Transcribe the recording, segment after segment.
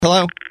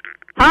Hello?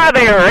 Hi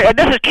there,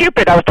 this is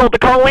Cupid. I was told to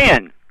call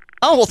in.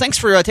 Oh, well, thanks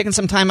for taking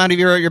some time out of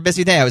your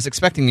busy day. I was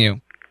expecting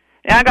you.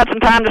 Yeah, I got some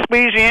time to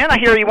squeeze you in. I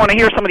hear you want to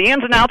hear some of the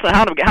ins and outs of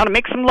how to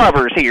make some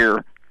lovers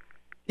here.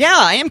 Yeah,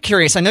 I am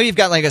curious. I know you've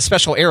got like a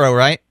special arrow,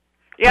 right?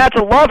 Yeah, it's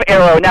a love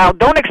arrow. Now,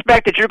 don't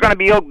expect that you're going to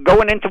be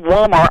going into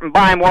Walmart and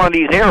buying one of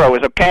these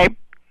arrows, okay?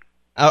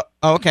 Oh,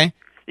 okay.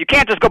 You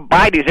can't just go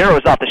buy these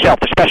arrows off the shelf.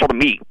 They're special to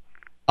me.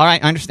 All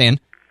right, I understand.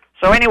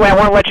 So anyway, I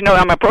want to let you know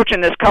I'm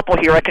approaching this couple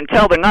here. I can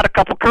tell they're not a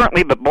couple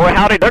currently, but boy,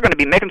 howdy, they're going to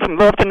be making some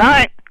love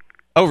tonight.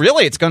 Oh,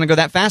 really? It's going to go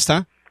that fast,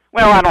 huh?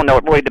 Well, I don't know.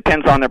 It really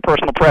depends on their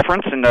personal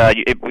preference, and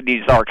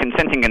these are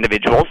consenting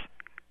individuals.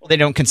 Well, they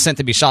don't consent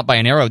to be shot by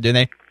an arrow, do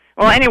they?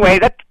 Well, anyway,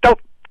 don't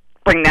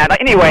bring that up.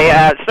 Anyway,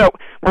 so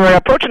we're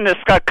approaching this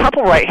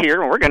couple right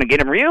here, and we're going to get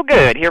them real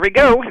good. Here we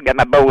go. We got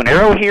my bow and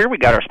arrow here. We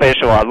got our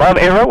special love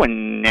arrow,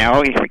 and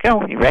now here we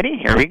go. You ready?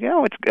 Here we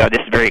go.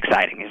 This is very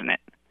exciting, isn't it?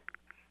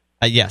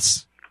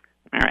 Yes.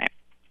 All right.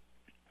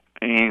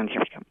 And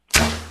here we go.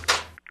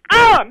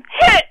 Oh, I'm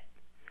hit!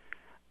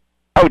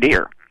 Oh,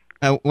 dear.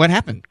 What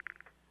happened?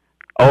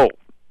 Oh,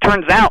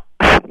 turns out,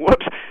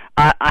 whoops,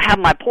 I have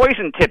my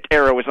poison-tipped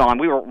arrows on.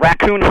 We were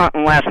raccoon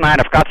hunting last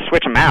night. I forgot to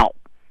switch them out.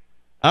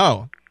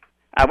 Oh.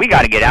 We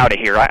got to get out of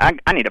here.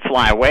 I need to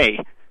fly away.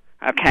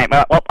 Okay,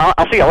 well,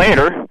 I'll see you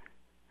later.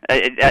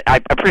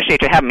 I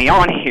appreciate you having me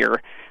on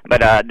here,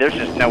 but there's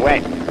just no way.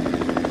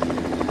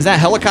 Is that a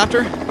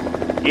helicopter?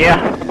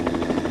 Yeah.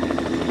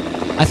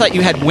 I thought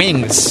you had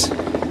wings.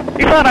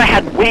 You thought I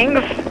had wings?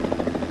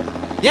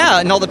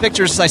 Yeah, in all the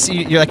pictures I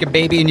see you're like a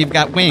baby and you've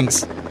got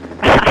wings.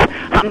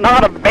 I'm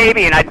not a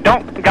baby and I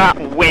don't got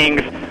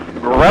wings.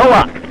 Grow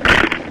up.